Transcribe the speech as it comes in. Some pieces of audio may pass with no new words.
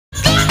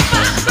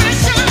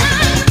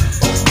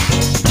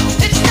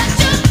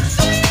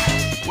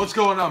What's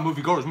going on,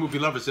 moviegoers, movie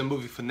lovers, and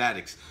movie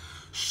fanatics?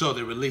 So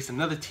they released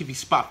another TV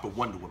spot for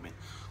Wonder Woman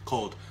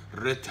called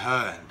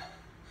Return.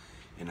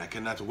 And I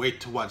cannot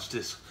wait to watch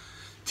this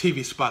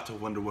TV spot of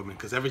Wonder Woman,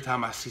 because every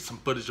time I see some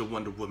footage of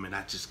Wonder Woman,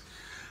 I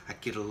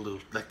get a little,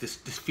 like this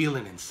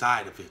feeling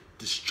inside of it.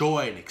 This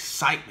joy and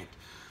excitement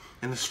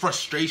and this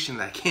frustration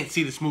that I can't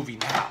see this movie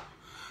now.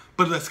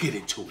 But let's get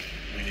into it.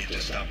 We need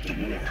to stop the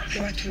war.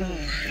 What war?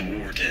 The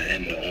war to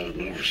end all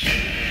wars.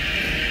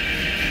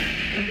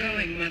 I'm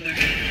going, Mother.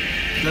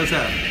 Does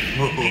have.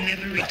 I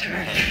never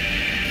return.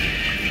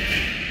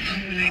 How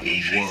will I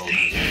be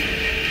 50?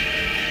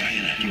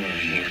 Diana, you are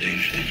in more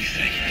danger than you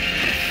think.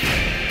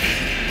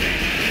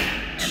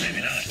 Or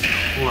maybe not.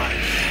 Right.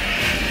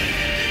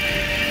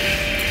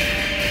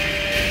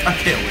 I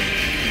can't wait.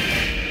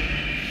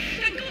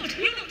 Thank God,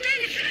 you're not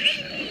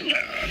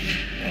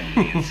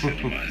dead,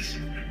 Cinemas.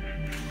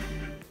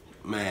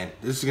 Man,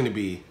 this is gonna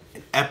be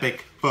an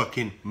epic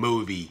fucking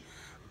movie.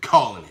 I'm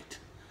calling it.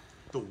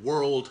 The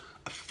world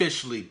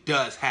officially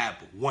does have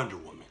Wonder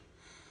Woman.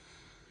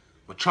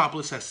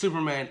 Metropolis has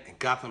Superman and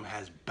Gotham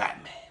has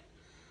Batman.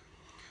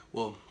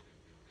 Well,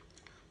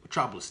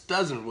 Metropolis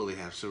doesn't really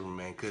have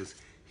Superman because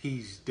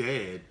he's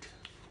dead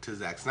to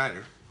Zack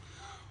Snyder.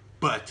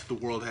 But the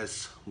world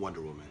has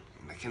Wonder Woman.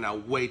 And I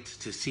cannot wait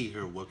to see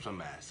her whip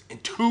some ass. In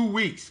 2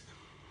 weeks.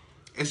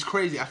 It's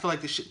crazy. I feel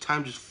like this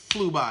time just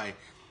flew by.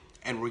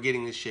 And we're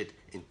getting this shit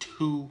in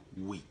 2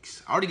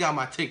 weeks. I already got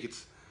my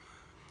tickets.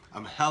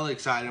 I'm hella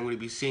excited. I'm going to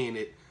be seeing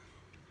it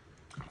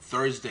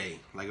Thursday,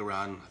 like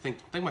around, I think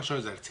my show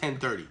is at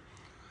 10:30.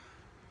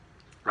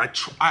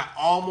 I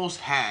almost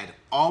had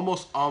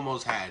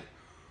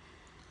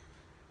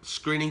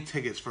screening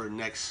tickets for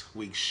next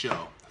week's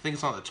show. I think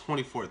it's on the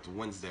 24th,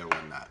 Wednesday or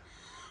whatnot.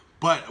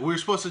 But we're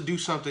supposed to do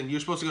something.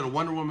 You're supposed to go to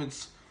Wonder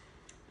Woman's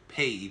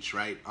page,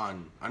 right,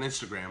 on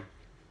Instagram.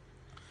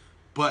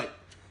 But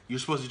you're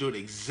supposed to do it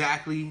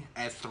exactly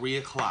at 3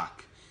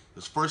 o'clock. It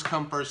was first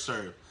come, first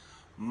serve.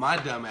 My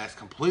dumb ass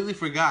completely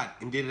forgot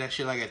and did that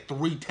shit like at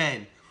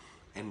 3:10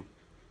 and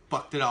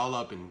fucked it all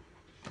up and,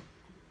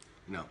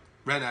 you know,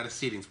 ran out of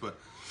seatings. But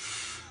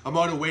I'm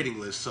on a waiting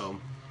list, so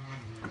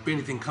if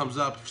anything comes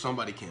up, if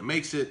somebody can't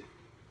make it,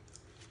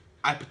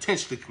 I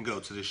potentially can go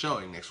to the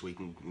showing next week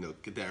and, you know,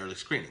 get that early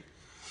screening.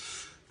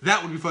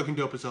 That would be fucking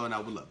dope as hell, and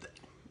I would love that.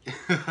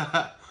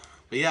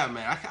 But yeah,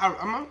 man,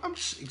 I'm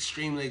just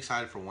extremely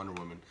excited for Wonder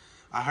Woman.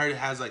 I heard it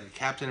has like a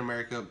Captain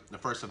America, the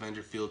first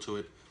Avenger feel to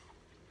it.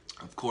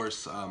 Of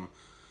course,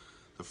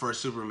 the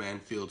first Superman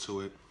feel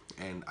to it.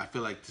 And I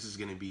feel like this is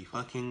going to be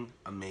fucking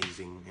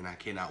amazing. And I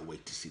cannot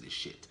wait to see this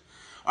shit.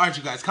 Alright,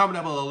 you guys, comment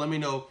down below. Let me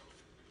know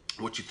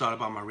what you thought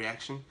about my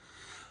reaction.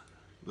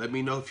 Let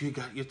me know if you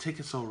got your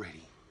tickets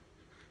already.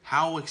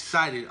 How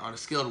excited on a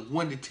scale of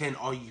 1 to 10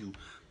 are you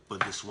for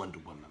this Wonder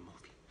Woman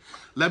movie?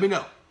 Let me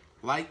know.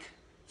 Like,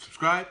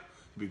 subscribe.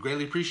 It'd be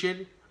greatly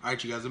appreciated.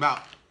 Alright, you guys, I'm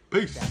out.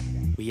 Peace.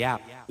 We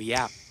out.